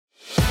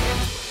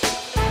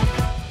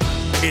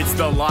It's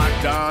the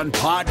Locked On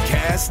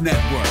Podcast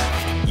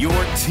Network, your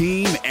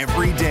team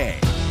every day.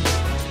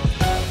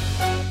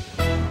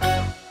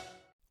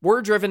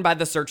 We're driven by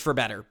the search for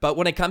better, but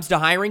when it comes to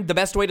hiring, the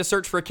best way to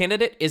search for a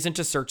candidate isn't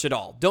to search at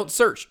all. Don't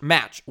search,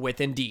 match with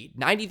Indeed.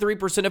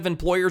 93% of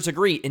employers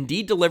agree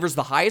Indeed delivers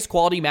the highest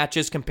quality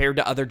matches compared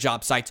to other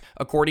job sites,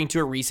 according to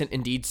a recent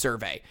Indeed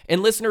survey.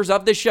 And listeners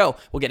of this show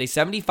will get a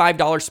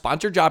 $75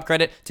 sponsored job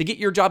credit to get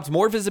your jobs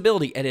more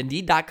visibility at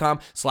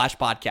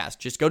Indeed.com/podcast.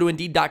 Just go to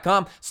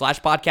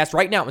Indeed.com/podcast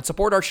right now and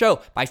support our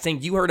show by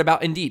saying you heard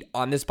about Indeed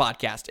on this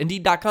podcast.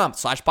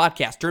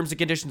 Indeed.com/podcast. Terms and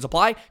conditions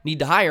apply. Need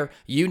to hire?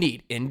 You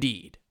need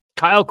Indeed.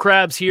 Kyle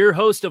Krabs here,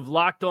 host of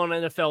Locked On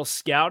NFL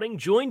Scouting.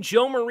 Join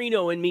Joe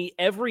Marino and me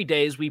every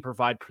day as we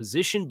provide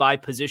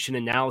position-by-position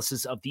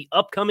analysis of the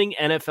upcoming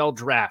NFL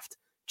Draft.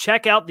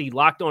 Check out the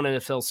Locked On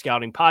NFL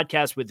Scouting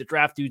podcast with the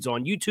Draft Dudes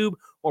on YouTube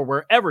or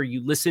wherever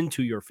you listen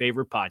to your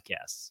favorite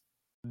podcasts.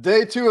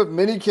 Day 2 of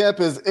minicamp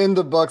is in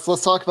the books.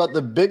 Let's talk about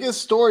the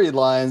biggest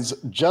storylines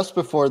just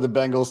before the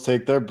Bengals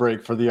take their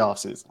break for the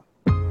offseason.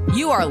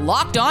 You are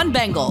Locked On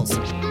Bengals,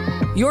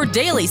 your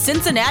daily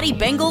Cincinnati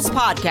Bengals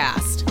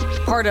podcast.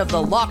 Part of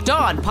the Locked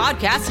On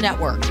Podcast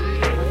Network,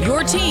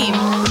 your team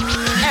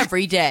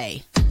every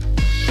day.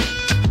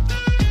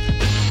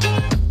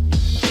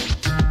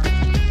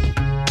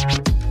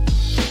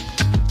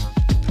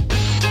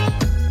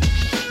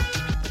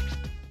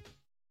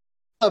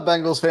 Hello,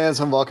 Bengals fans,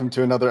 and welcome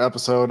to another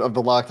episode of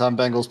the Locked On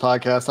Bengals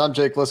podcast. I'm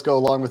Jake Lisco,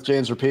 along with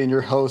James Rapine,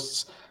 your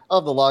hosts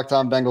of the Locked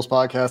On Bengals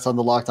podcast on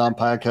the Locked On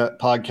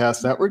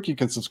Podcast Network. You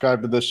can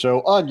subscribe to this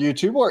show on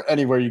YouTube or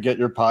anywhere you get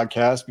your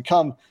podcast.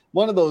 Become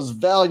one of those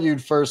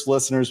valued first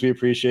listeners. We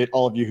appreciate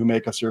all of you who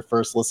make us your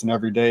first listen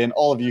every day and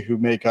all of you who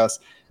make us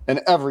an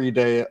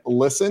everyday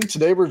listen.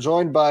 Today we're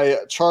joined by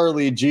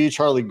Charlie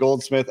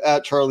Goldsmith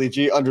at Charlie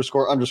G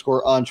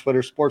 __ on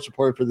Twitter, sports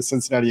reporter for the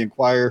Cincinnati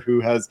Enquirer, who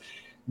has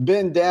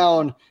been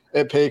down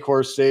at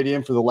Paycor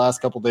Stadium for the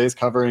last couple days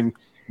covering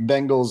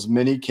Bengals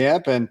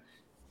minicamp. And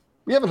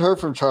we haven't heard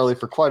from Charlie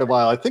for quite a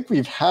while. I think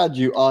we've had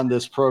you on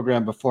this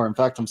program before. In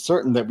fact, I'm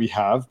certain that we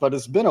have, but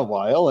it's been a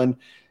while. And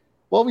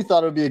well, we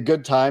thought it would be a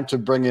good time to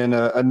bring in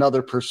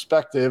another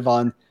perspective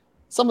on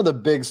some of the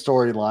big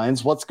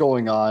storylines, what's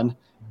going on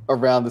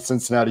around the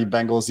Cincinnati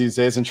Bengals these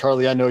days. And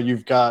Charlie, I know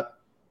you've got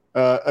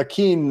a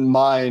keen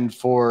mind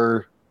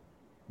for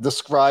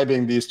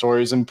describing these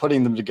stories and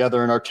putting them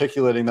together and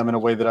articulating them in a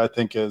way that I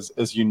think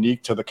is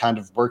unique to the kind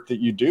of work that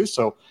you do.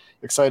 So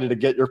excited to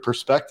get your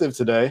perspective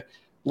today.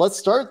 Let's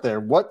start there.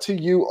 What to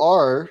you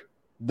are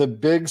the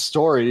big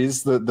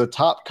stories, the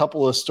top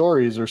couple of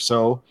stories or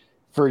so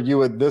for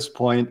you at this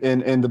point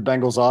in the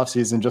Bengals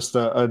offseason, just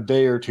a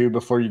day or two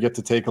before you get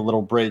to take a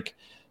little break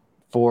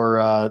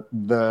for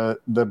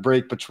the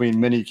break between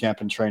minicamp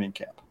and training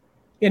camp?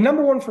 Yeah,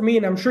 number one for me,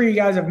 and I'm sure you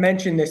guys have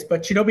mentioned this,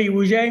 but Chidobe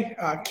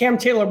Awuzie, Cam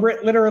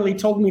Taylor-Britt literally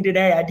told me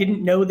today I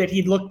didn't know that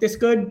he'd look this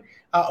good.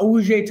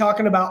 Awuzie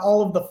talking about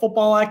all of the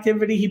football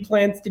activity he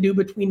plans to do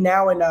between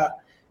now and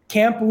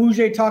camp.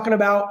 Awuzie talking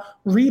about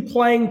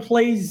replaying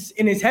plays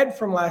in his head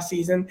from last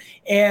season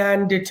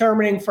and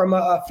determining from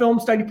a film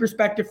study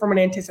perspective, from an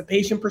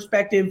anticipation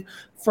perspective,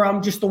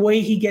 from just the way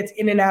he gets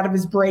in and out of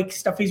his breaks,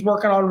 stuff he's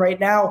working on right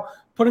now,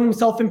 putting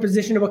himself in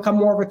position to become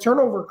more of a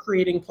turnover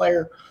creating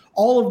player.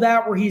 All of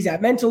that, where he's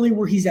at mentally,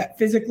 where he's at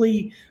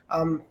physically.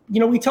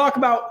 We talk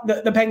about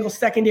the Bengals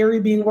secondary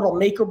being what'll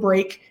make or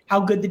break how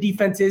good the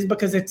defense is,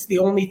 because it's the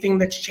only thing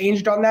that's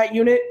changed on that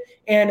unit.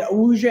 And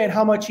Awuzie and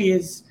how much he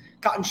has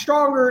gotten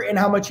stronger and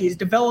how much he's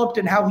developed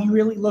and how he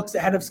really looks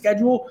ahead of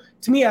schedule.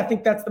 To me, I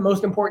think that's the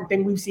most important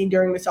thing we've seen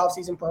during this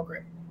offseason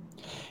program.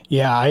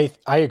 Yeah, I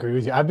agree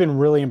with you. I've been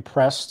really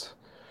impressed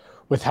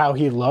with how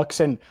he looks.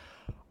 And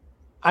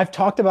I've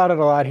talked about it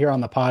a lot here on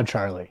the pod,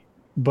 Charlie.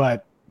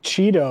 But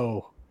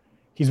Cheeto,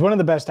 he's one of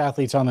the best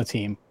athletes on the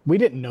team. We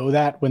didn't know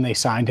that when they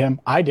signed him.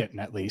 I didn't,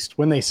 at least.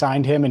 When they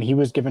signed him and he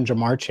was giving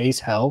Jamar Chase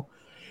hell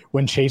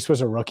when Chase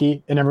was a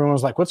rookie. And everyone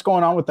was like, what's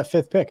going on with the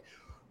 5th pick?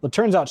 Well, it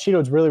turns out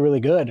Cheeto's really, really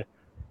good,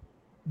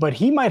 but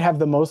he might have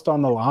the most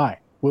on the line.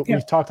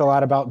 We've talked a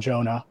lot about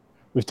Jonah.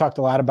 We've talked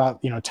a lot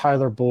about,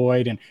 Tyler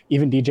Boyd and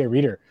even DJ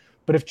Reader.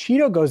 But if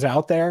Cheeto goes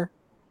out there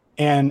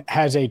and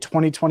has a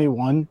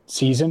 2021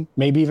 season,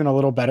 maybe even a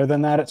little better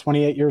than that at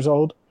 28 years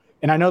old,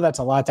 and I know that's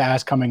a lot to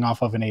ask coming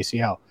off of an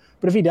ACL,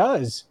 but if he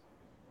does,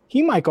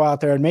 he might go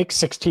out there and make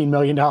 $16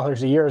 million a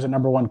year as a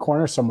number one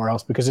corner somewhere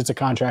else because it's a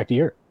contract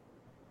year.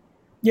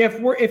 Yeah,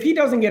 if he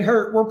doesn't get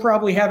hurt, we're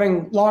probably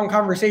having long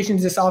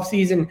conversations this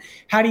offseason.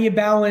 How do you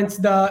balance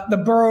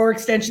the Burrow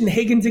extension, the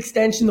Higgins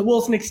extension, the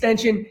Wilson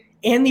extension,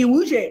 and the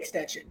Awuzie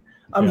extension?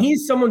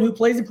 He's someone who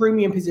plays a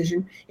premium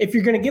position. If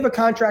you're going to give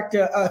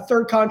a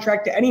third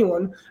contract to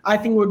anyone, I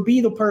think it would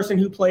be the person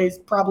who plays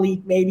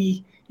probably,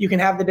 maybe you can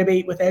have the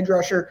debate with edge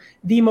rusher,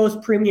 the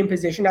most premium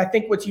position. I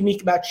think what's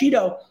unique about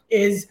Cheeto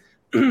is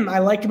I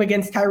like him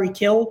against Tyreek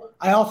Hill.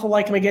 I also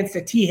like him against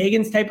a T.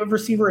 Higgins type of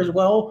receiver as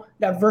well,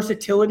 that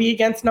versatility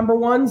against number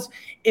ones.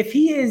 If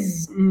he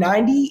is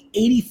 90,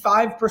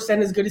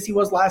 85% as good as he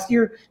was last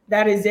year,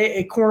 that is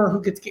a corner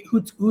who's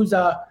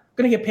going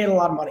to get paid a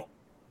lot of money.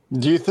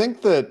 Do you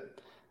think that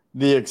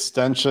the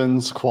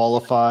extensions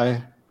qualify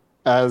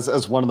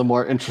as one of the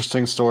more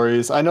interesting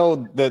stories? I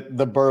know that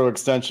the Burrow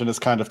extension is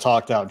kind of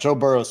talked out. Joe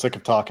Burrow's sick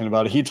of talking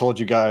about it. He told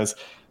you guys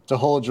to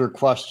hold your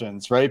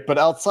questions, right? But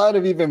outside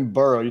of even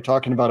Burrow, you're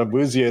talking about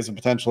Awuzie as a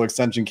potential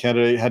extension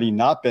candidate had he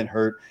not been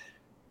hurt.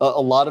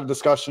 A lot of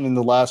discussion in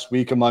the last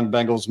week among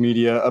Bengals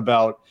media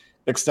about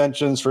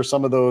extensions for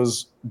some of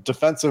those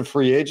defensive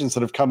free agents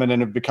that have come in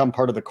and have become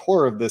part of the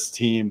core of this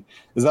team.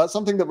 Is that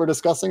something that we're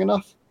discussing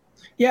enough?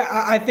 Yeah,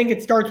 I think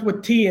it starts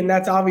with T, and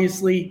that's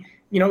obviously,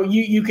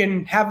 you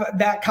can have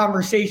that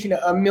conversation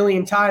a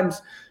million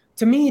times.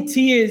 To me,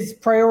 T is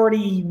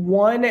priority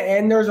one,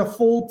 and there's a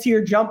full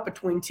tier jump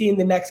between T and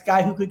the next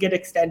guy who could get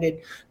extended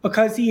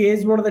because he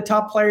is one of the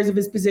top players of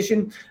his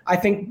position. I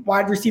think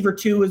wide receiver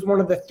 2 is one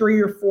of the 3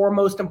 or 4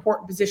 most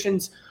important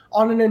positions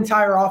on an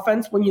entire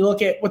offense when you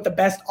look at what the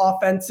best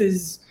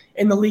offenses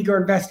in the league are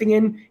investing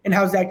in and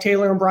how Zach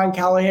Taylor and Brian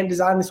Callahan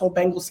designed this whole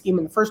Bengals scheme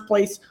in the first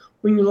place.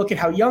 When you look at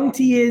how young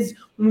T is,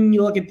 when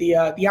you look at the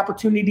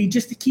opportunity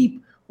just to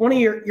keep one of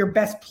your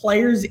best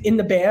players in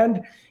the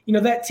band,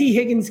 that T.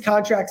 Higgins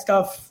contract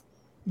stuff,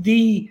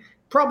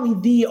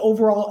 probably the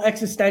overall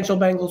existential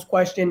Bengals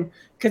question,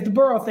 because the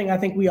Burrow thing, I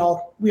think we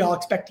all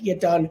expect to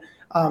get done.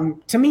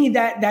 To me,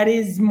 that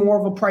is more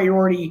of a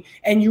priority,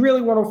 and you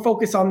really want to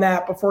focus on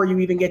that before you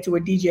even get to a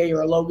DJ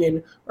or a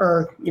Logan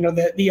or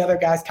the other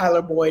guys,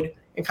 Tyler Boyd,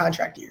 in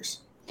contract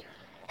years.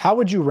 How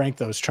would you rank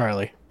those,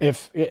 Charlie?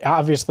 If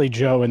obviously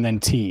Joe and then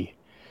T,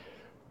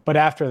 but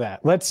after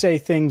that, let's say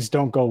things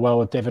don't go well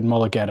with David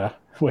Mulugheta,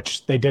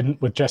 which they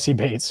didn't with Jesse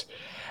Bates.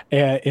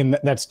 And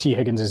that's T.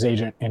 Higgins'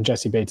 agent and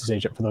Jesse Bates'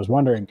 agent, for those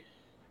wondering.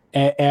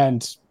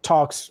 And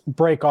talks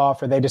break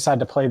off or they decide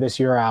to play this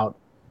year out.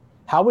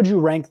 How would you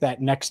rank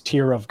that next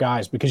tier of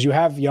guys? Because you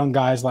have young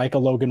guys like a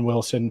Logan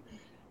Wilson,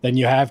 then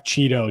you have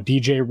Cheeto,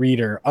 DJ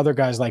Reader, other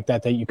guys like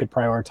that you could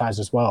prioritize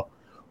as well.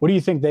 What do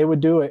you think they would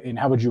do, and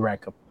how would you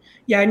rank them?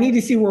 Yeah, I need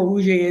to see where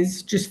Awuzie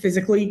is just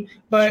physically,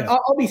 but sure.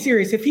 I'll be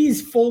serious. If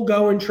he's full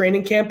go in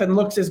training camp and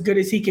looks as good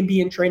as he can be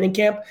in training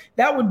camp,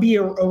 that would be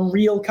a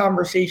real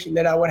conversation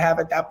that I would have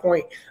at that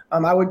point.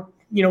 I would,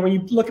 when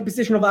you look at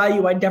positional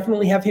value, I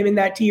definitely have him in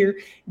that tier.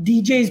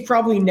 DJ's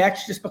probably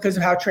next just because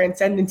of how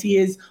transcendent he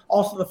is.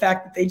 Also the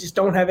fact that they just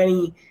don't have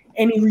any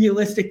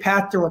realistic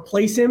path to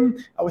replace him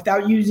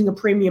without using a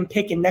premium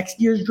pick in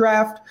next year's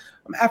draft.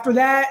 After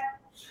that,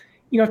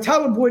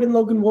 Tyler Boyd and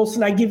Logan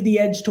Wilson, I give the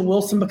edge to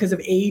Wilson because of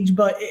age,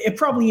 but it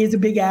probably is a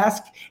big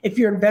ask if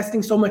you're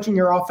investing so much in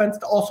your offense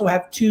to also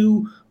have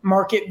 2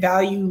 market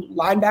value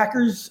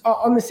linebackers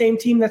on the same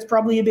team. That's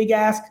probably a big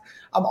ask.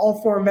 I'm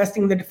all for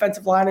investing in the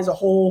defensive line as a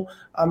whole.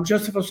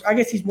 Joseph, I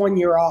guess he's 1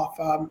 year off,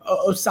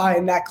 Osai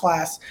in that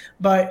class.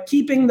 But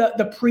keeping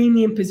the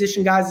premium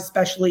position guys,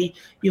 especially,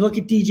 you look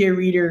at DJ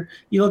Reader,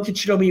 you look at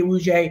Chidobe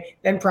Awuzie,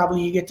 then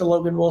probably you get to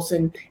Logan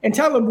Wilson. And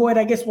Tyler Boyd,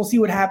 I guess we'll see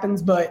what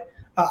happens, but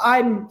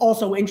I'm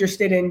also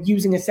interested in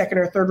using a 2nd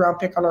or 3rd round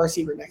pick on a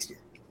receiver next year.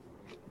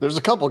 There's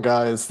a couple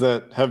guys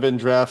that have been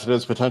drafted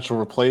as potential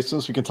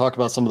replacements. We can talk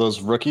about some of those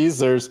rookies.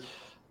 There's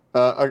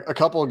a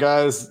couple of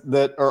guys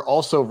that are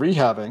also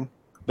rehabbing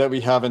that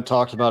we haven't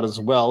talked about as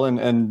well.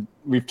 And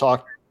we've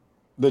talked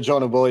the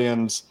Jonah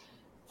Williams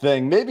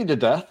thing, maybe to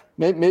death.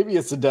 Maybe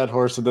it's a dead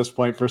horse at this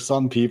point for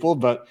some people,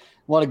 but I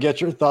want to get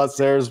your thoughts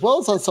there as well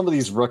as on some of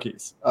these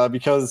rookies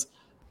because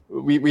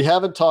we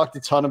haven't talked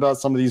a ton about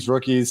some of these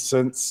rookies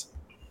since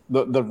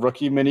the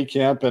rookie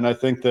minicamp, and I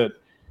think that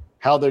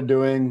how they're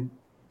doing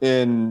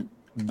in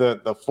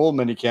the full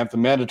minicamp, the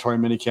mandatory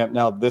minicamp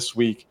now this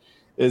week,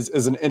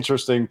 is an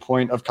interesting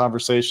point of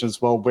conversation as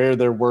well, where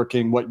they're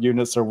working, what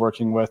units they're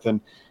working with,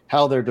 and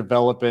how they're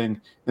developing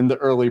in the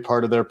early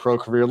part of their pro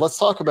career. Let's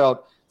talk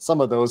about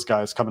some of those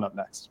guys coming up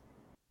next.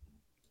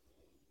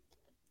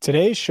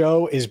 Today's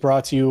show is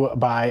brought to you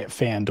by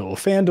FanDuel.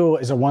 FanDuel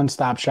is a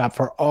one-stop shop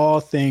for all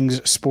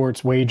things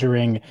sports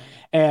wagering,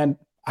 and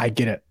I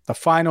get it. The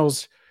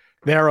finals,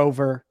 they're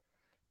over.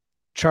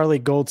 Charlie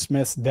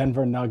Goldsmith's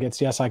Denver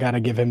Nuggets. Yes, I got to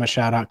give him a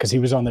shout out because he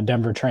was on the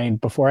Denver train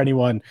before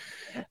anyone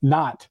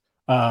not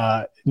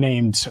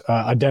named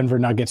a Denver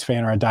Nuggets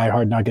fan or a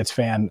diehard Nuggets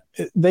fan.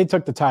 They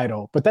took the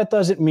title, but that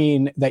doesn't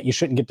mean that you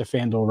shouldn't get to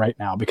FanDuel right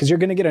now because you're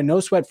going to get a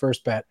no-sweat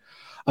first bet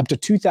up to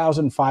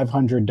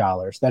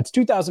 $2,500. That's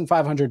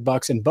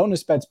 $2,500 in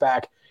bonus bets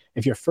back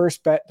if your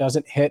first bet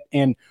doesn't hit.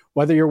 And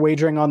whether you're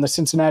wagering on the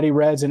Cincinnati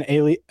Reds and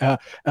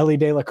Ellie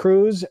De La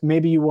Cruz,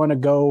 maybe you want to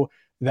go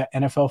the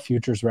NFL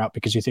futures route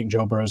because you think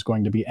Joe Burrow is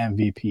going to be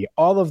MVP.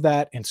 All of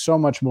that and so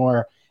much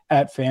more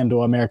at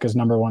FanDuel, America's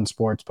 #1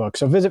 sports book.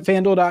 So visit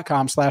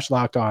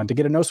FanDuel.com/lockedon to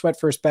get a no-sweat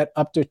first bet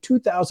up to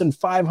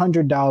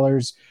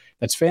 $2,500.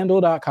 That's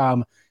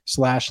FanDuel.com/lockedon.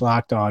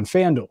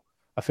 FanDuel,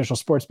 official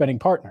sports betting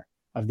partner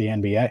of the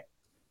NBA.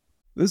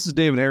 This is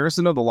David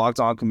Harrison of the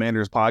Locked On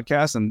Commanders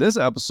podcast, and this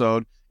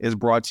episode is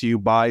brought to you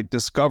by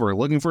Discover.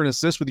 Looking for an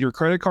assist with your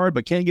credit card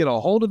but can't get a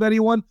hold of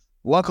anyone?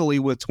 Luckily,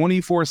 with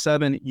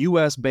 24/7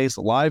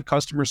 U.S.-based live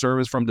customer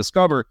service from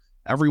Discover,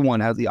 everyone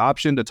has the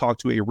option to talk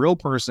to a real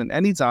person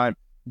anytime,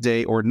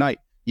 day or night.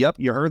 Yep,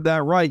 you heard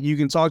that right. You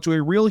can talk to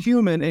a real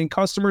human in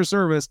customer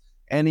service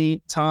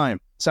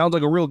anytime. Sounds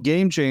like a real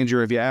game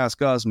changer if you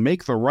ask us.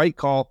 Make the right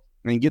call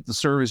and get the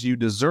service you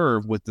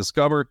deserve with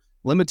Discover.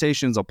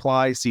 Limitations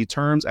apply. See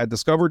terms at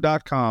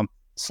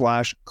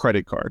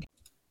discover.com/credit card.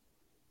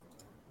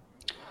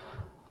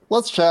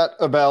 Let's chat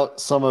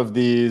about some of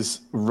these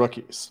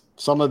rookies.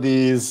 Some of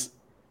these,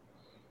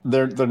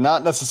 they're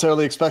not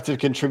necessarily expected to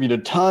contribute a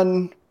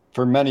ton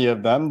for many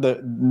of them.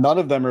 None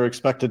of them are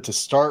expected to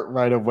start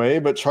right away.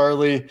 But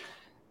Charlie,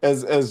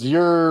 as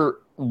you're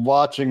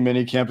watching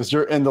minicamp, as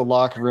you're in the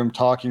locker room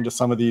talking to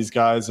some of these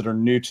guys that are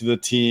new to the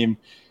team,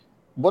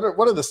 what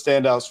are the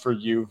standouts for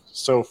you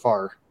so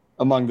far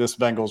among this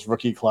Bengals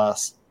rookie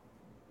class?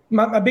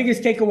 My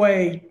biggest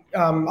takeaway,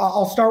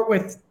 I'll start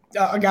with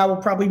a guy we'll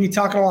probably be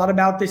talking a lot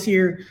about this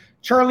year.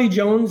 Charlie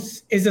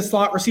Jones is a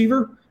slot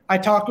receiver. I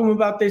talked to him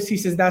about this. He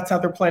says that's how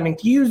they're planning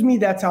to use me.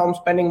 That's how I'm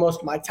spending most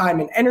of my time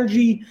and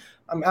energy.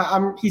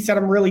 He said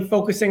I'm really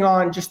focusing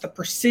on just the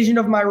precision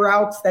of my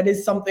routes. That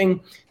is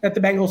something that the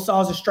Bengals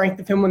saw as a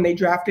strength of him when they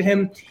drafted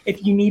him.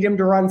 If you need him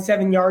to run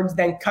 7 yards,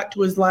 then cut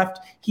to his left,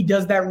 he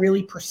does that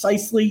really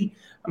precisely.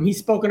 He's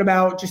spoken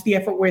about just the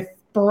effort with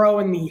Burrow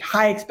and the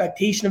high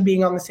expectation of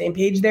being on the same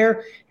page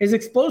there. His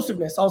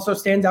explosiveness also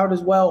stands out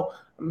as well.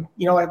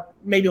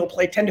 Maybe he'll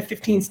play 10 to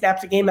 15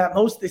 snaps a game at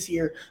most this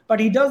year, but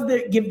he does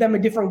give them a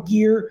different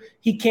gear.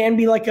 He can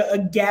be like a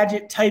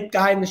gadget type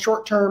guy in the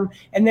short term.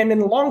 And then in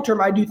the long term,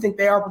 I do think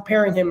they are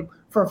preparing him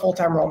for a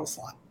full-time role in the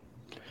slot.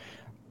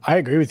 I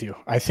agree with you.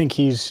 I think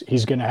he's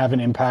going to have an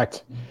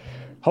impact,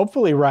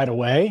 hopefully right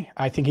away.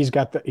 I think he's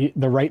got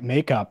the right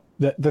makeup.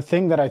 The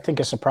thing that I think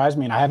has surprised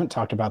me, and I haven't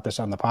talked about this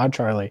on the pod,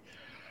 Charlie,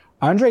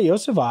 Andre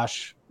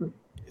Iosivas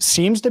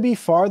seems to be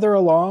farther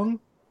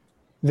along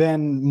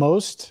than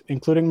most,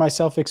 including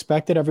myself,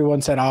 expected.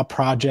 Everyone said,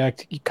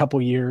 project, a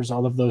couple years,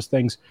 all of those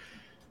things.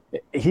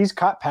 He's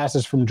caught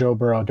passes from Joe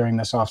Burrow during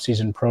this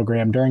offseason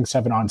program, during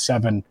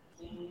 7-on-7.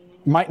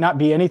 Might not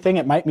be anything.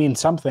 It might mean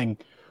something,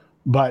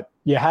 but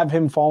you have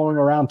him following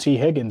around T.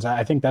 Higgins.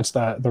 I think that's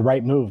the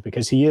right move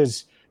because he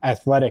is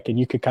athletic and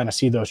you could kind of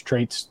see those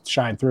traits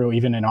shine through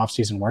even in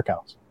offseason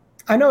workouts.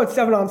 I know it's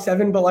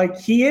 7-on-7, but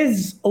he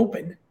is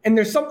open. And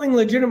there's something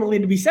legitimately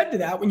to be said to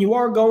that when you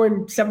are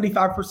going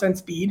 75%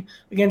 speed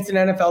against an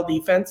NFL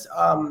defense.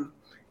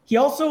 He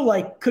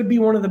also could be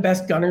one of the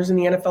best gunners in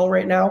the NFL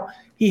right now.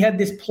 He had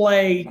this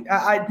play.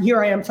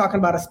 Here I am talking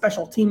about a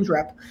special teams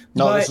rep.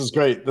 No, this is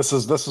great. This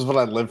is what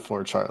I live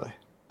for, Charlie.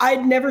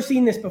 I'd never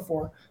seen this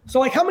before.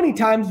 So how many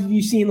times have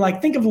you seen,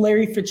 think of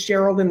Larry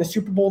Fitzgerald in the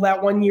Super Bowl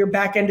that one year,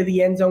 back end of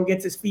the end zone,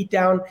 gets his feet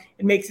down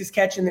and makes his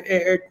catch. And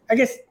I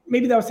guess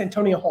maybe that was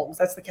Antonio Holmes.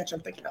 That's the catch I'm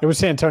thinking of. It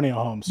was Antonio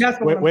Holmes.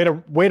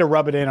 Way to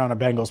rub it in on a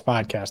Bengals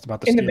podcast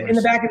about the Steelers. In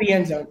the back of the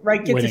end zone,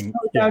 right? Gets his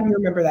foot down. You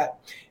remember that.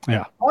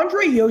 Yeah.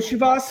 Andre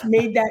Iosivas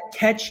made that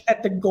catch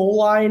at the goal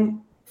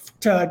line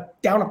to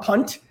down a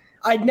punt.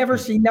 I'd never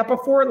seen that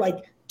before.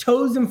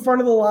 Toes in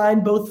front of the line,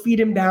 both feet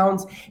in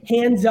bounds,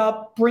 hands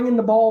up, bringing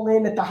the ball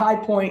in at the high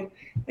point.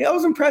 That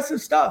was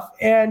impressive stuff.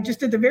 And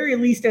just at the very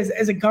least, as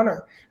a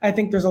gunner, I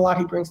think there's a lot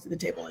he brings to the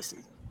table this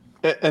season.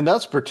 And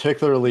that's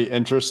particularly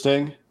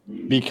interesting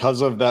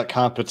because of that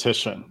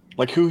competition,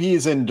 who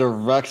he's in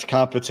direct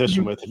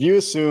competition with. If you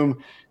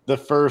assume the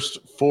first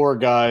 4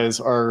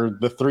 guys are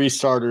the 3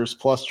 starters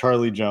plus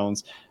Charlie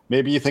Jones,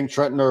 maybe you think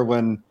Trenton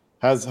Irwin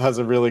has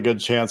a really good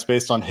chance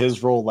based on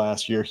his role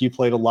last year. He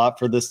played a lot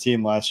for this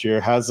team last year,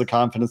 has the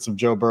confidence of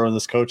Joe Burrow and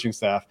this coaching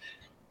staff.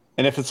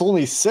 And if it's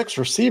only 6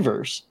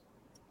 receivers,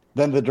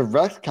 then the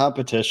direct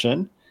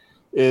competition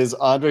is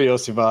Andre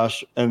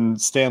Iosivas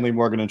and Stanley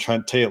Morgan and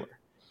Trent Taylor.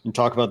 You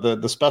talk about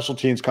the special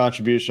teams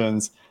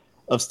contributions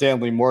of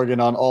Stanley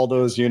Morgan on all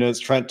those units.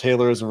 Trent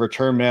Taylor is a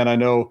return man. I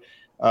know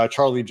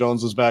Charlie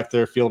Jones was back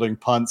there fielding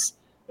punts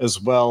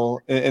as well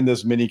in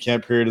this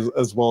minicamp period,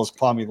 as well as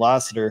Kwame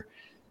Lassiter.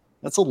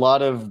 That's a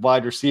lot of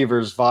wide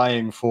receivers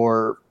vying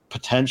for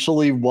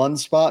potentially 1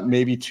 spot,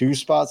 maybe 2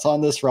 spots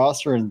on this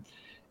roster. And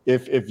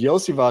if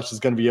Iosivas is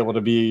going to be able to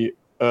be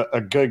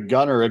a good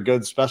gunner, a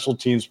good special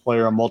teams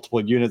player on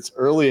multiple units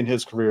early in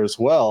his career as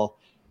well,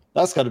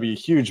 that's got to be a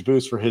huge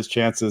boost for his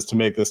chances to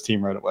make this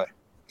team right away.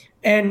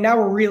 And now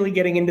we're really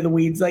getting into the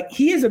weeds.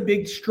 He is a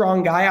big,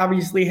 strong guy.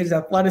 Obviously, his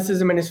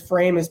athleticism and his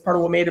frame is part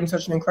of what made him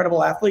such an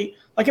incredible athlete.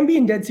 I'm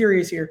being dead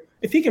serious here.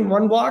 If he can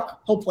run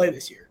block, he'll play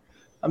this year.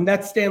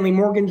 That's Stanley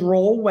Morgan's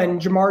role when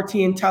Jamar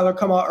T and Tyler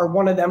come out, or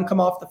one of them come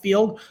off the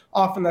field.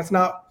 Often that's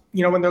not,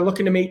 when they're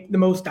looking to make the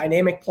most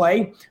dynamic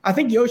play. I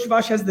think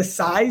Iosivas has the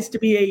size to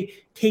be a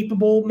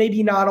capable,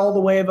 maybe not all the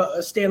way of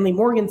a Stanley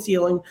Morgan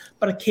ceiling,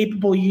 but a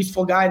capable,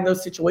 useful guy in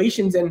those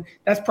situations. And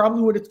that's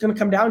probably what it's going to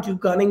come down to: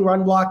 gunning,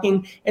 run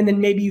blocking, and then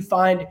maybe you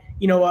find,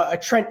 a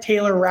Trent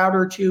Taylor route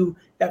or two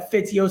that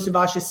fits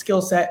Iosivas'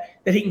 skill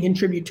set that he can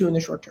contribute to in the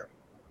short term.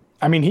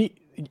 I mean,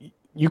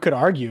 you could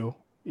argue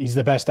he's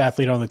the best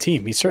athlete on the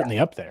team. He's certainly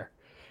up there.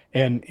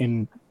 And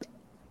in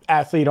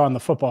athlete on the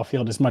football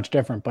field is much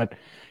different, but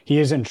he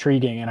is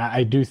intriguing. And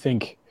I do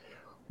think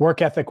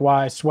work ethic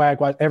wise,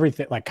 swag wise,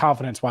 everything,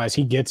 confidence wise,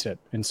 he gets it.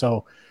 And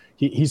so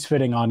he's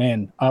fitting on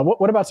in.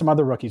 What about some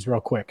other rookies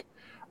real quick?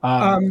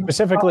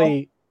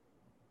 Specifically,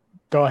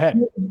 go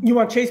ahead. You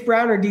want Chase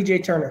Brown or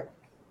DJ Turner?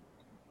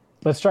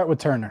 Let's start with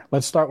Turner.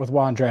 Let's start with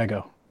Juan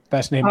Drago.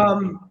 Best name.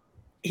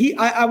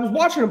 I was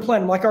watching him play.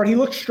 I'm like, all right, he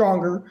looks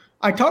stronger.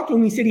 I talked to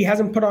him. He said he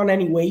hasn't put on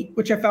any weight,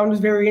 which I found was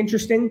very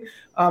interesting.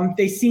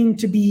 They seem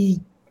to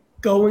be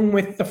going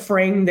with the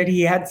frame that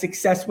he had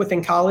success with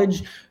in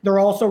college. They're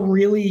also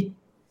really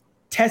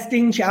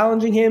testing,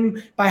 challenging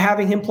him by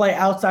having him play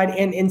outside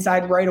and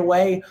inside right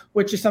away,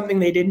 which is something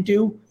they didn't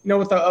do.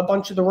 With a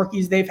bunch of the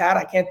rookies they've had,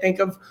 I can't think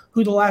of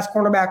who the last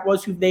cornerback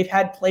was who they've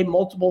had play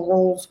multiple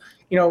roles,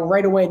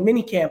 right away in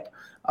minicamp.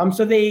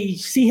 So they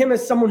see him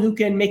as someone who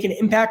can make an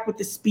impact with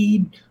the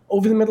speed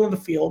over the middle of the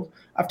field.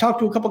 I've talked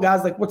to a couple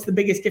guys like, what's the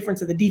biggest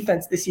difference of the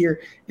defense this year?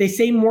 They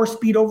say more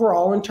speed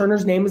overall, and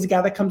Turner's name is a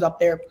guy that comes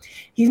up there.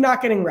 He's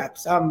not getting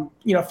reps,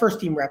 first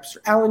team reps.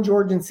 Alan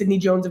George and Sidney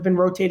Jones have been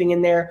rotating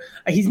in there.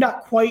 He's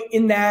not quite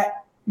in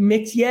that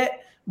mix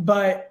yet,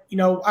 but,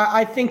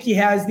 I think he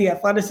has the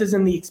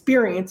athleticism, the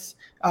experience,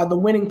 the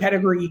winning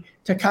pedigree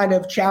to kind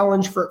of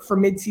challenge for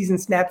midseason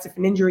snaps if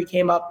an injury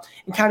came up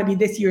and kind of be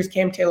this year's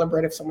Cam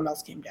Taylor-Britt if someone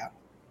else came down.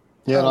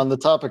 Yeah, and on the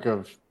topic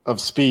of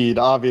speed,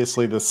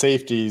 obviously the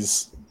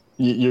safeties,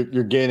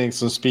 you're gaining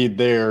some speed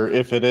there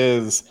if it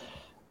is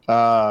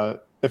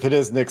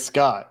Nick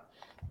Scott.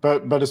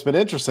 But it's been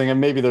interesting, and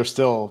maybe they're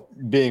still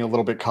being a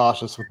little bit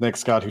cautious with Nick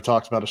Scott, who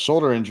talked about a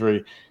shoulder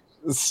injury.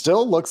 It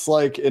still looks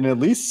like, in at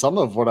least some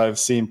of what I've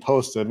seen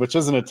posted, which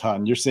isn't a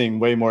ton, you're seeing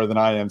way more than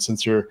I am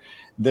since you're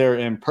there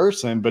in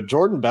person, but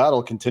Jordan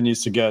Battle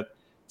continues to get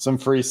some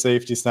free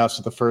safety snaps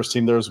with the first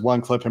team. There was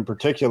one clip in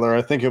particular,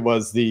 I think it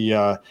was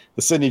the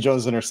Sidney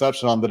Jones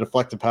interception on the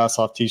deflected pass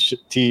off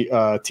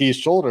T's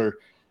shoulder,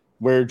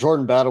 where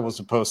Jordan Battle was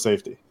a post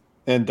safety,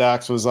 and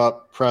Dax was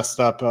up, pressed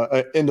up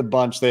in the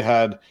bunch. They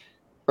had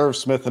Irv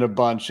Smith in a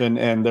bunch,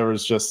 and there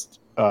was just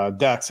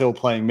Dax Hill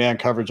playing man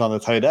coverage on the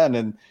tight end,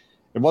 and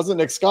it wasn't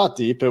Nick Scott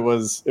deep. It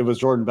was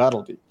Jordan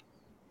Battle deep.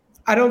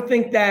 I don't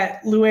think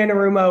that Lou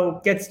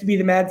Anarumo gets to be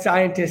the mad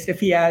scientist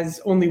if he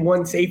has only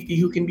one safety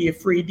who can be a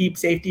free deep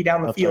safety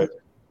down the field. Right.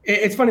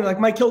 It's funny, like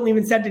Mike Hilton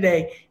even said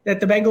today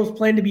that the Bengals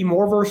plan to be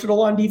more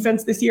versatile on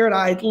defense this year, and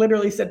I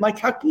literally said, Mike,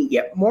 how can you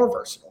get more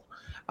versatile?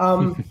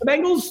 The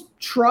Bengals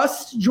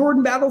trust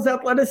Jordan Battle's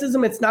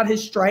athleticism. It's not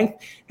his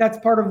strength. That's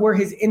part of where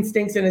his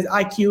instincts and his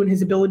IQ and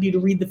his ability to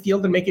read the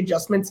field and make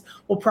adjustments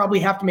will probably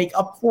have to make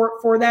up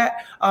for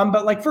that.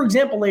 But like, for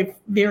example, they've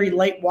very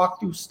light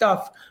walkthrough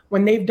stuff.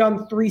 When they've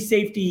done 3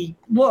 safety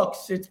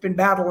looks, it's been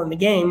Battle in the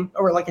game,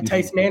 or like a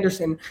Tyson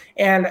Anderson.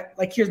 And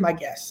like, here's my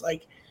guess,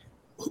 like,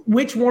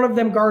 which one of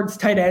them guards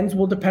tight ends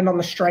will depend on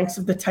the strengths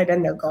of the tight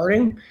end they're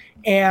guarding.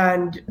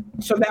 And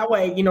so that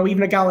way,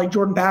 even a guy like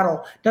Jordan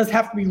Battle does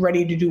have to be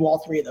ready to do all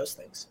 3 of those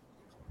things.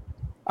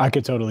 I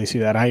could totally see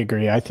that. I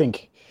agree. I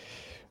think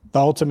the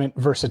ultimate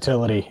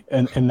versatility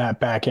in that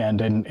back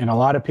end, and a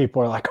lot of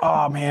people are like,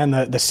 oh man,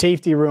 the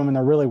safety room, and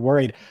they're really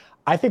worried.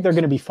 I think they're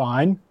going to be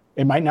fine.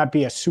 It might not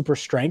be a super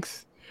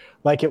strength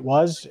like it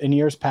was in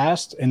years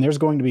past, and there's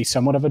going to be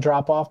somewhat of a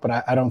drop off, but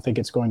I don't think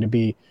it's going to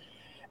be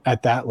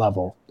at that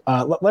level.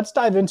 Let's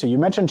dive into, you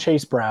mentioned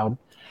Chase Brown.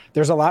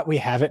 There's a lot we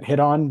haven't hit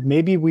on.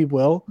 Maybe we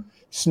will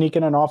sneak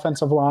in an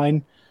offensive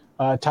line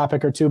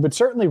topic or two, but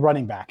certainly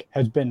running back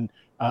has been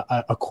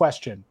a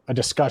question, a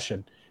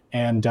discussion.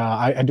 And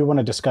I do want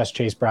to discuss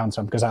Chase Brown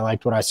some because I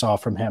liked what I saw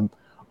from him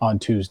on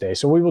Tuesday.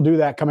 So we will do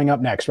that coming up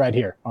next right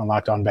here on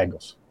Locked On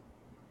Bengals.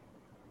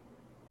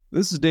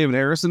 This is David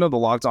Harrison of the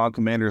Locked On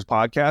Commanders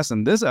podcast,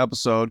 and this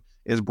episode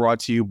is brought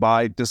to you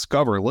by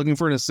Discover. Looking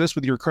for an assist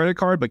with your credit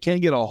card but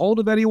can't get a hold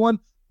of anyone?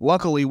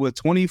 Luckily, with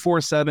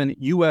 24/7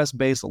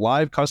 U.S.-based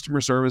live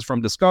customer service from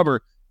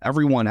Discover,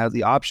 everyone has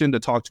the option to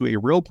talk to a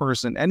real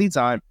person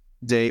anytime,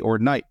 day or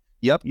night.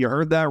 Yep, you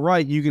heard that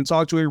right. You can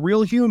talk to a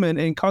real human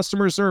in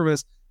customer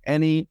service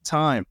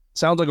anytime.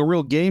 Sounds like a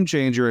real game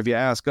changer if you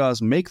ask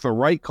us. Make the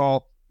right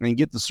call and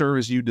get the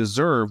service you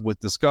deserve with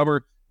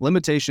Discover.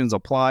 Limitations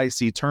apply.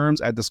 See terms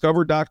at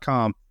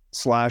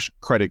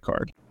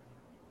discover.com/creditcard.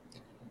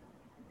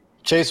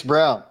 Chase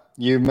Brown.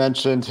 You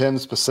mentioned him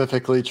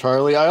specifically,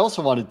 Charlie. I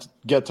also wanted to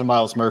get to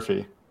Myles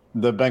Murphy,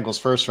 the Bengals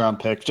first-round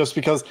pick, just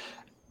because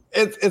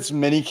it's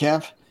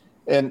minicamp,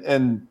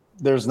 and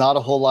there's not a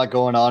whole lot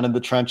going on in the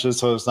trenches,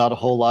 so there's not a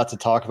whole lot to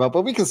talk about.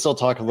 But we can still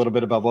talk a little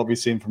bit about what we've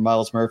seen from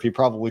Myles Murphy,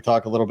 probably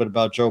talk a little bit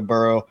about Joe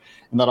Burrow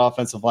and that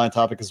offensive line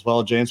topic as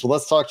well, James. Well,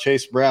 let's talk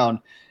Chase Brown.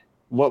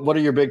 What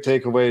are your big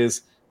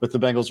takeaways with the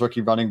Bengals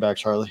rookie running back,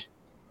 Charlie?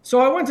 So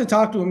I went to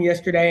talk to him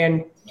yesterday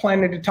and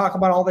planned to talk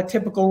about all the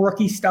typical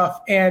rookie stuff.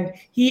 And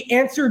he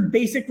answered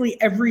basically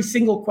every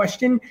single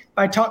question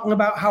by talking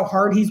about how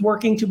hard he's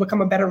working to become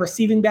a better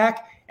receiving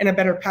back and a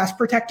better pass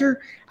protector.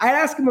 I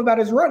asked him about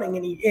his running,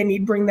 and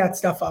he'd bring that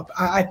stuff up.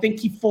 I think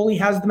he fully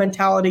has the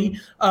mentality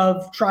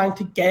of trying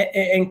to get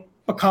and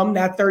become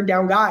that third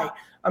down guy.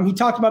 He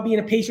talked about being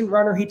a patient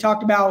runner. He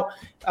talked about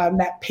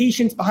that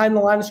patience behind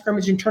the line of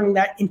scrimmage and turning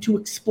that into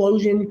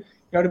explosion.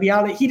 to be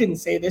honest, he didn't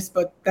say this,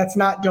 but that's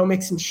not Joe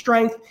Mixon's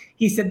strength.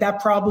 He said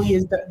that probably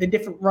is the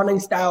different running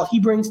style he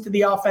brings to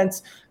the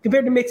offense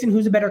compared to Mixon,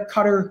 who's a better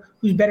cutter,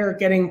 who's better at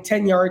getting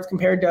 10 yards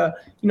compared to,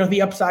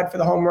 the upside for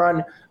the home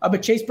run.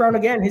 But Chase Brown,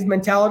 again, his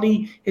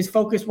mentality, his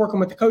focus working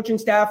with the coaching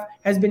staff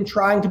has been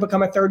trying to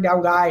become a third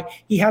down guy.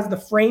 He has the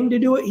frame to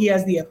do it. He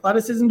has the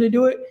athleticism to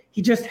do it.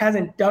 He just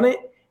hasn't done it,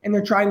 and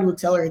they're trying to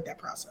accelerate that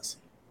process.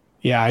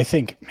 Yeah, I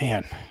think,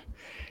 man,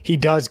 he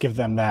does give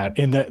them that.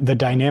 In the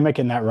dynamic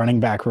in that running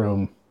back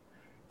room,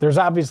 there's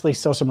obviously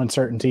still some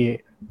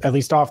uncertainty, at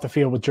least off the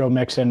field with Joe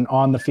Mixon.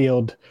 On the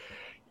field,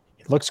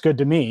 it looks good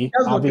to me.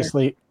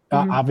 Obviously,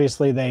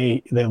 obviously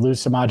they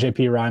lose Samaje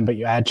Perine, but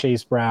you add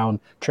Chase Brown,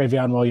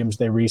 Travion Williams,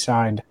 they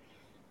re-signed.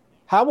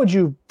 How would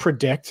you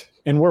predict,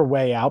 and we're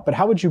way out, but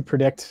how would you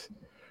predict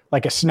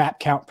like a snap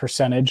count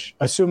percentage,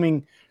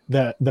 assuming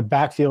the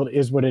backfield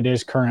is what it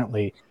is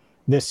currently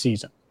this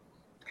season?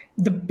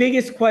 The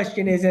biggest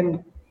question is,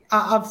 and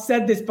I've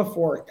said this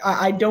before,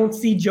 I don't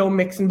see Joe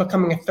Mixon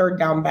becoming a third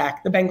down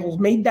back. The Bengals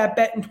made that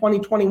bet in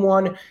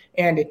 2021,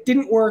 and it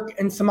didn't work,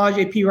 and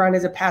Samaje Perine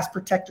as a pass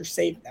protector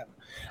saved them.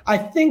 I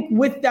think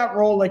with that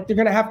role, they're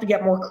going to have to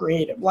get more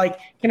creative.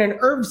 Can an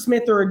Irv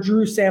Smith or a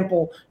Drew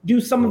Sample do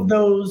some of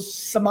those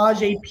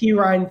Samaje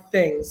Perine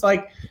things?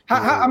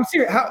 I'm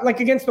serious.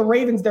 Against the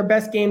Ravens, their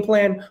best game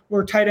plan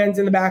were tight ends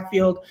in the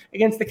backfield.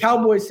 Against the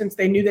Cowboys, since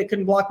they knew they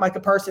couldn't block Micah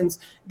Parsons,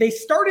 they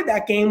started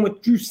that game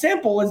with Drew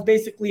Sample as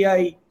basically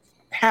a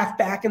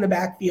halfback in the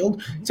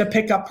backfield to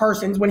pick up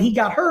Parsons. When he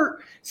got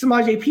hurt,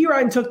 Samaje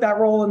Perine took that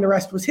role, and the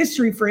rest was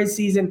history for his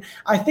season.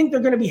 I think they're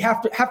going to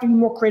have to be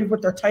more creative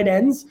with their tight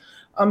ends.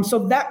 So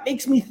that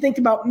makes me think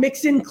about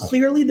Mixon,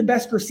 clearly the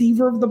best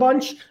receiver of the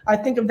bunch. I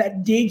think of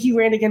that dig he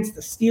ran against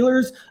the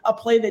Steelers, a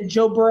play that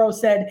Joe Burrow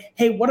said,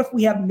 hey, what if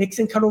we have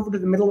Mixon cut over to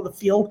the middle of the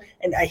field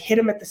and I hit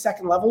him at the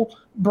second level?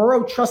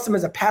 Burrow trusts him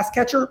as a pass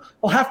catcher.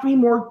 He'll have to be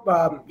more,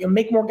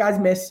 make more guys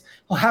miss.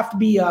 He'll have to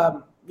be,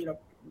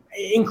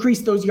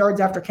 increase those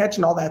yards after catch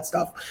and all that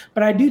stuff.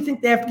 But I do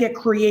think they have to get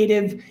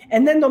creative,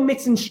 and then they'll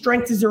mix in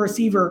strength as a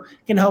receiver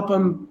can help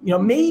him,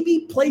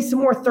 maybe play some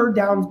more third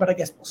downs, but I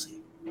guess we'll see.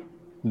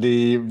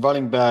 The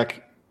running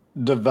back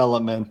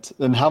development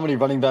and how many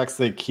running backs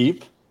they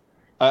keep,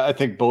 I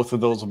think both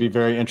of those will be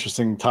very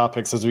interesting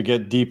topics as we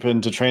get deep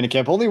into training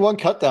camp. Only one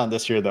cut down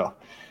this year, though,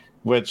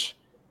 which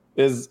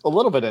is a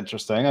little bit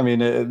interesting. I mean,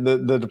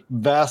 the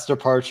vast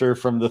departure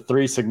from the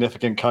three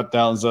significant cut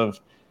downs of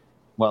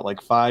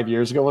 5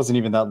 years ago, wasn't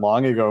even that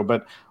long ago.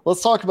 But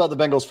let's talk about the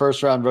Bengals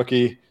first round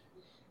rookie,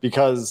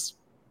 because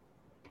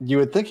you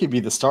would think he'd be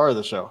the star of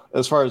the show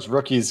as far as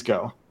rookies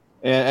go.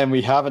 And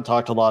we haven't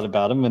talked a lot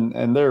about him,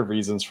 and there are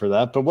reasons for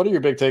that. But what are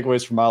your big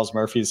takeaways from Myles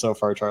Murphy so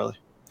far, Charlie?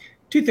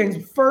 Two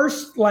things.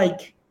 First,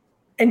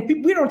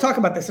 and we don't talk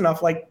about this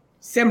enough,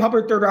 Sam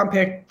Hubbard, third round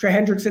pick, Trey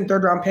Hendrickson,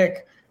 third round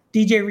pick,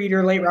 DJ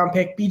Reader, late round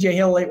pick, BJ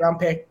Hill, late round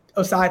pick,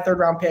 Osai, third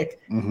round pick.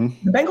 Mm-hmm.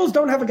 The Bengals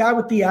don't have a guy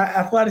with the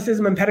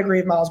athleticism and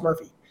pedigree of Myles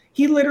Murphy.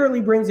 He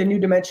literally brings a new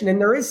dimension,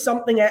 and there is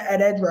something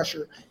at edge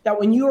rusher that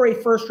when you are a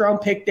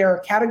first-round pick, there are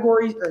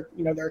categories or,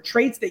 there are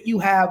traits that you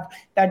have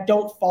that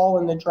don't fall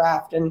in the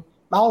draft. And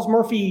Myles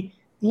Murphy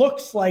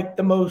looks like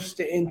the most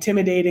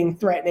intimidating,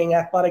 threatening,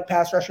 athletic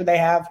pass rusher they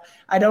have.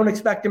 I don't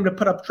expect him to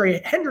put up Trey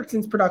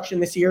Hendrickson's production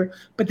this year,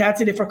 but that's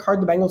a different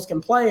card the Bengals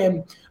can play.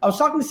 And I was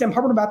talking to Sam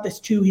Hubbard about this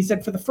too. He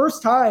said for the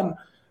first time,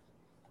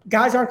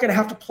 guys aren't going to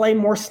have to play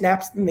more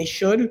snaps than they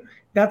should.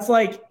 That's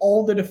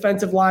all the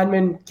defensive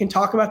linemen can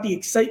talk about the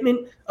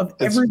excitement of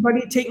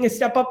everybody taking a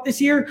step up this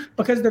year,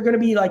 because they're going to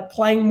be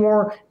playing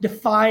more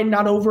defined,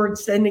 not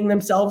overextending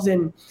themselves.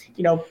 And,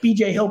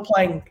 BJ Hill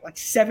playing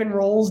 7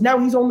 roles. Now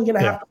he's only going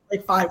to have to play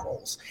 5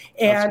 roles.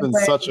 And that's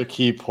been such a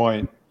key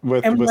point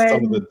with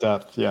some of the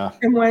depth. Yeah.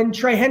 And when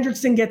Trey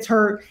Hendrickson gets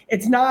hurt,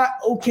 it's not,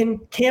 can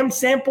Cam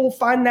Sample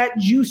find that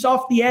juice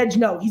off the edge?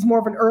 No, he's more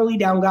of an early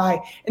down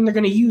guy, and they're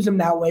going to use him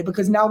that way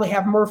because now they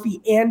have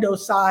Murphy and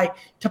Osai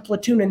to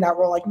platoon in that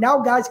role. Now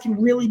guys can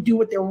really do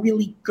what they're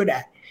really good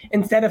at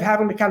instead of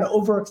having to kind of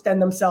overextend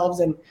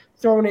themselves and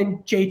throwing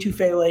in Jay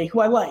Tufele, who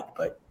I like,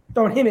 but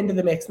throwing him into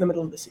the mix in the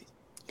middle of the season.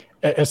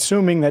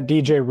 Assuming that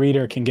DJ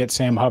Reader can get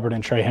Sam Hubbard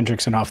and Trey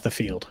Hendrickson off the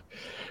field.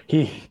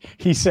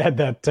 He said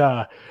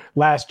that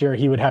last year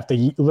he would have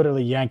to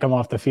literally yank them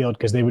off the field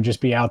because they would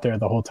just be out there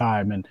the whole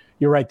time. And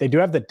you're right, they do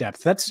have the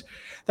depth. That's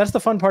the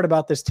fun part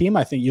about this team.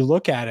 I think you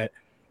look at it,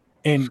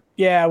 and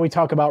yeah, we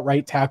talk about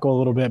right tackle a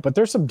little bit, but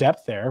there's some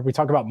depth there. We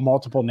talk about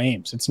multiple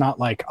names. It's not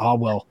like,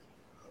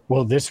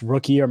 will this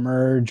rookie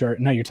emerge? Or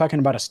no, you're talking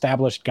about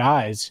established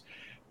guys.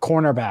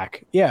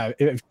 Cornerback, yeah.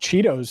 If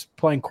Cheeto's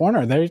playing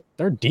corner,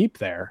 they're deep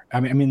there. I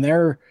mean,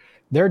 they're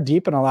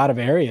deep in a lot of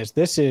areas.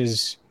 This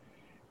is,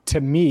 to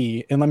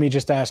me, and let me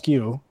just ask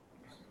you,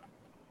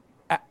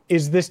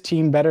 is this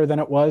team better than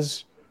it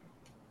was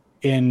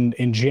in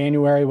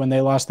January when they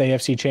lost the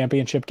AFC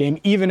Championship game?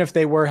 Even if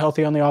they were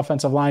healthy on the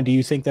offensive line, do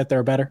you think that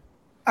they're better?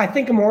 I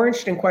think a more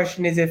interesting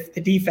question is if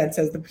the defense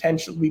has the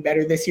potential to be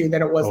better this year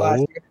than it was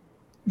last year.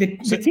 The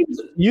teams,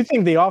 you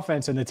think the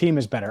offense and the team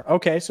is better.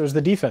 Okay, so is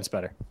the defense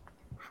better?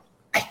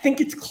 I think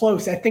it's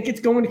close. I think it's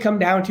going to come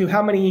down to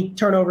how many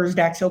turnovers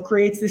Dax Hill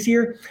creates this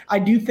year. I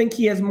do think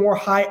he has more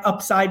high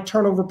upside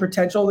turnover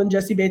potential than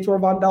Jesse Bates or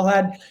Von Bell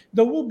had.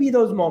 There will be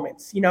those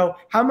moments.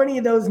 How many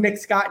of those Nick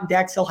Scott and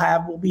Dax Hill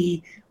have will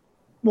be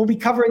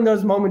covering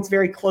those moments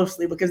very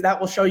closely, because that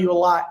will show you a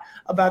lot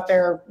about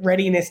their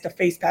readiness to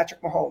face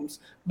Patrick Mahomes.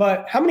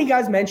 But how many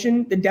guys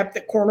mentioned the depth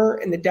at corner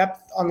and the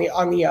depth on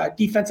the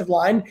defensive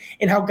line,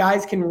 and how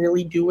guys can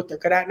really do what they're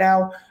good at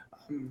now?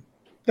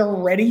 They're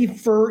ready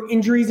for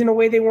injuries in a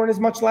way they weren't as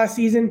much last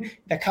season.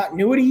 The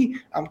continuity,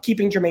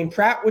 keeping Jermaine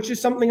Pratt, which is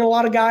something a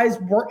lot of guys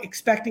weren't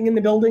expecting in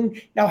the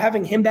building. Now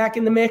having him back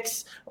in the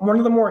mix, one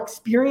of the more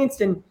experienced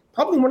and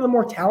probably one of the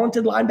more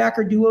talented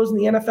linebacker duos in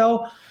the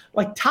NFL,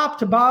 like top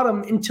to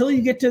bottom, until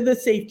you get to the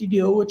safety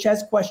duo, which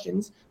has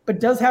questions, but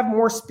does have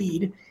more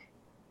speed.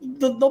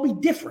 They'll be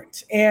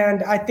different.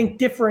 And I think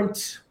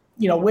different,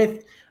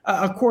 with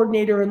a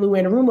coordinator in Lou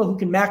Anarumo who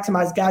can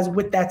maximize guys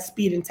with that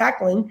speed and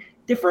tackling,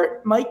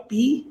 different might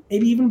be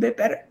maybe even a bit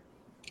better.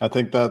 I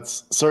think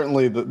that's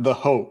certainly the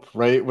hope,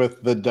 right?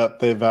 With the depth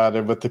they've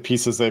added, with the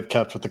pieces they've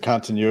kept, with the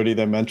continuity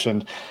they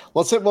mentioned.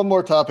 Let's hit one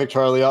more topic,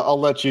 Charlie. I'll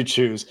let you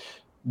choose.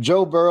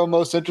 Joe Burrow,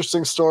 most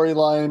interesting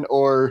storyline,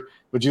 or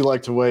would you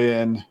like to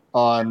weigh in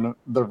on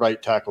the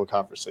right tackle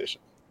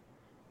conversation?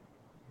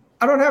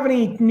 I don't have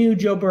any new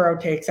Joe Burrow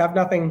takes. I have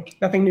nothing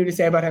new to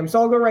say about him.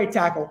 So I'll go right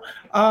tackle.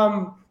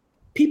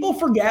 People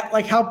forget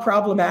how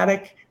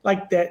problematic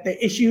the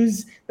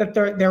issues that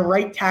their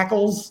right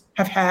tackles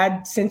have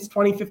had since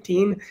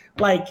 2015.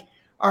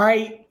 All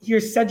right,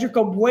 here's Cedric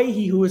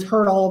Ogbuehi, who was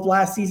hurt all of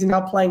last season, now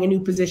playing a new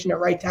position at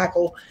right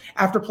tackle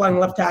after playing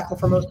left tackle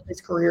for most of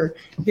his career.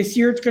 This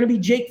year, it's going to be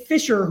Jake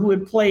Fisher, who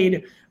had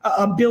played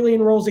a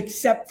billion roles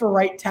except for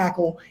right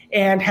tackle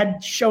and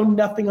had shown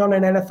nothing on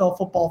an NFL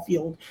football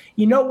field.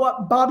 You know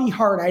what? Bobby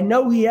Hart, I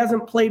know he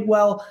hasn't played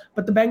well,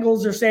 but the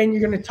Bengals are saying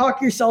you're going to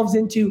talk yourselves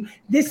into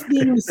this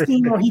being the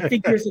scheme where he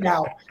figures it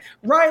out.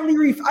 Riley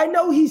Reif, I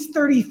know he's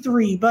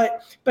 33,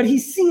 but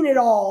he's seen it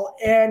all,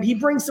 and he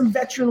brings some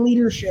veteran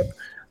leadership.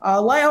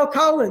 Lyle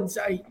Collins,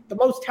 the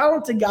most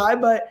talented guy,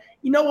 but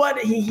you know what?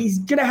 He's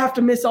going to have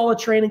to miss all of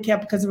training camp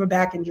because of a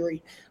back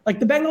injury. The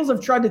Bengals have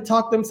tried to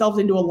talk themselves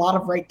into a lot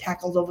of right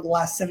tackles over the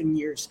last 7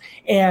 years.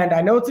 And I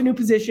know it's a new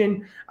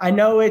position. I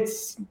know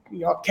it's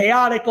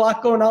chaotic, a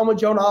lot going on with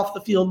Jonah off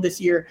the field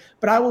this year.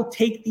 But I will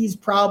take these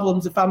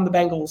problems if I'm the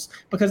Bengals,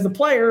 because the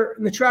player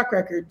and the track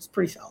record is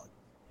pretty solid.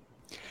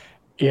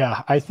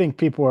 Yeah, I think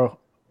people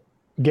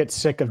get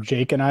sick of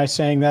Jake and I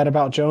saying that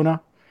about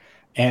Jonah.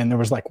 And there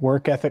was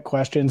work ethic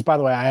questions. By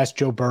the way, I asked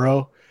Joe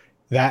Burrow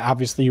that.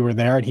 Obviously you were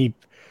there, and he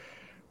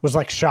was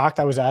shocked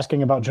I was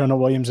asking about Jonah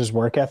Williams'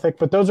 work ethic.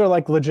 But those are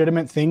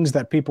legitimate things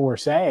that people were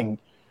saying.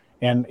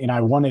 And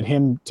I wanted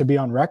him to be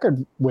on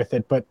record with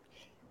it. But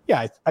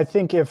yeah, I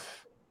think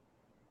if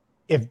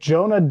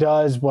Jonah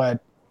does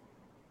what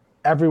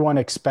everyone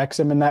expects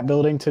him in that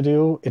building to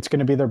do, it's going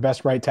to be their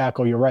best right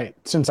tackle. You're right,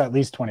 since at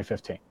least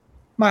 2015.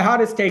 My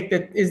hottest take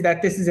is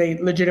that this is a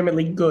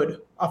legitimately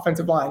good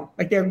offensive line.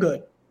 They're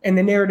good. And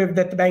the narrative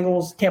that the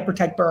Bengals can't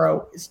protect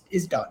Burrow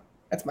is done.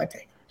 That's my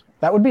take.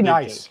 That would be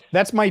nice.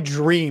 That's my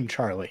dream,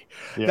 Charlie.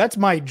 Yeah. That's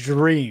my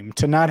dream,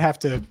 to not have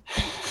to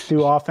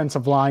do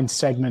offensive line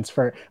segments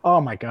for, oh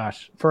my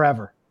gosh,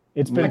 forever.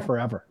 It's been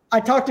forever.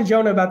 I talked to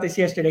Jonah about this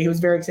yesterday. He was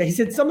very excited. He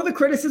said some of the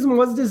criticism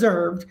was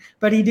deserved,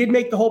 but he did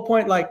make the whole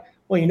point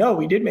we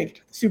did make it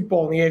to the Super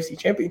Bowl in the AFC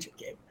Championship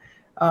game.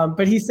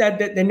 But he said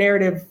that the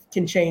narrative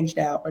can change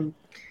now. And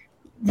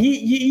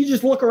you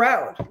just look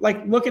around,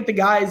 look at the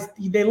guys.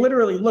 They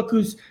literally look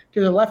who's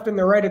to the left and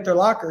the right at their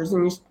lockers,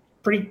 and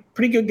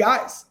pretty good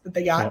guys that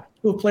they got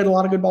who have played a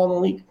lot of good ball in the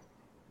league.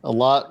 A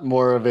lot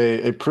more of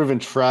a proven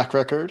track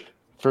record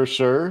for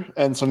sure,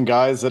 and some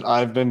guys that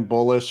I've been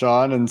bullish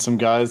on, and some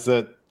guys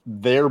that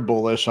they're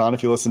bullish on.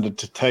 If you listen to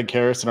Ted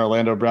Karras and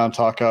Orlando Brown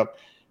talk up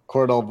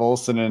Cordell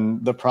Volson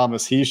and the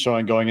promise he's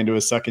showing going into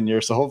his second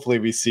year, so hopefully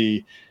we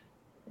see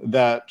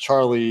that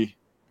Charlie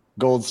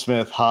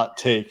Goldsmith hot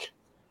take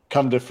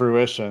come to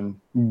fruition.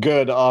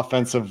 Good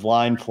offensive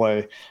line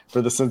play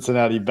for the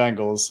Cincinnati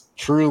Bengals.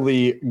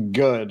 Truly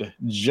good,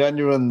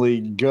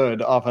 genuinely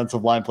good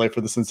offensive line play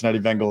for the Cincinnati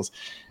Bengals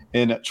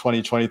in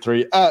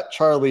 2023. At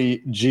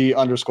Charlie G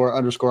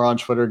 __ on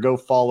Twitter. Go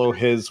follow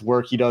his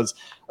work. He does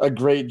a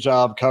great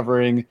job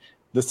covering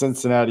the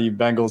Cincinnati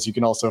Bengals. You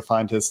can also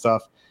find his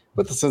stuff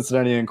with the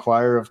Cincinnati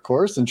Enquirer, of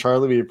course. And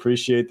Charlie, we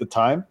appreciate the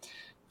time.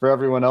 For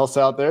everyone else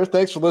out there,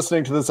 thanks for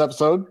listening to this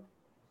episode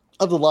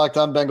of the Locked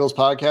On Bengals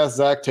podcast.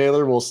 Zach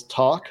Taylor will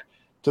talk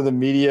to the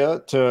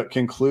media to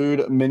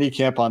conclude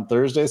minicamp on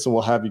Thursday, so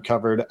we'll have you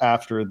covered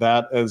after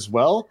that as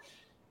well.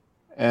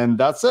 And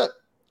that's it.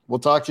 We'll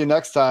talk to you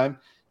next time.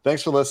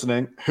 Thanks for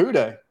listening.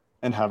 Hooday,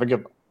 and have a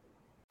good one.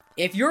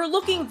 If you're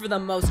looking for the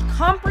most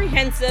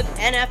comprehensive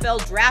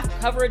NFL draft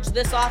coverage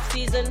this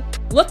offseason,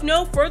 look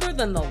no further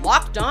than the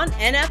Locked On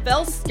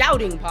NFL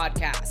Scouting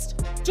Podcast.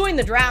 Join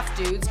the draft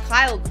dudes,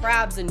 Kyle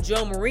Krabs and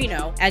Joe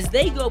Marino, as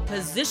they go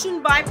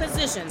position by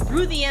position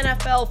through the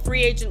NFL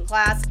free agent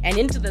class and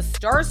into the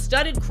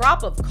star-studded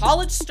crop of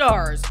college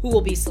stars who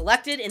will be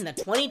selected in the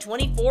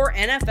 2024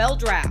 NFL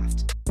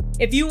Draft.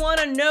 If you want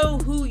to know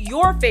who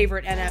your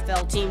favorite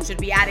NFL team should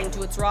be adding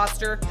to its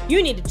roster,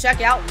 you need to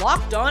check out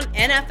Locked On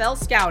NFL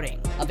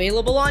Scouting,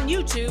 available on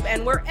YouTube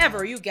and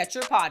wherever you get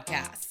your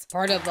podcasts.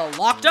 Part of the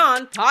Locked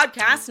On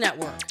Podcast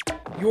Network.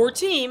 Your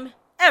team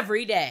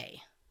every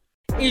day.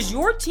 Is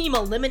your team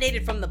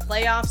eliminated from the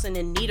playoffs and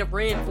in need of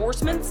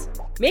reinforcements?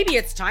 Maybe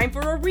it's time for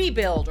a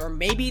rebuild, or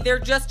maybe they're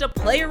just a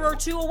player or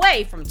two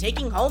away from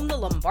taking home the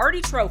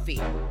Lombardi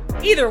Trophy.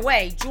 Either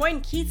way, join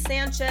Keith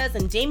Sanchez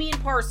and Damian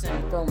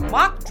Parson for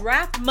Mock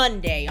Draft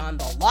Monday on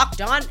the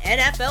Locked On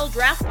NFL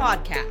Draft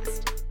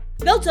Podcast.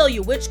 They'll tell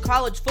you which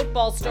college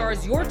football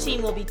stars your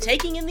team will be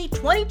taking in the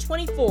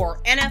 2024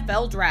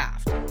 NFL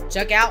Draft.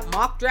 Check out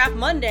Mock Draft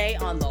Monday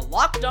on the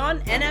Locked On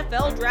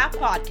NFL Draft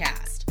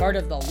Podcast, part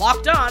of the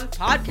Locked On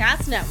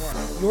Podcast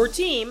Network. Your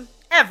team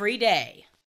every day.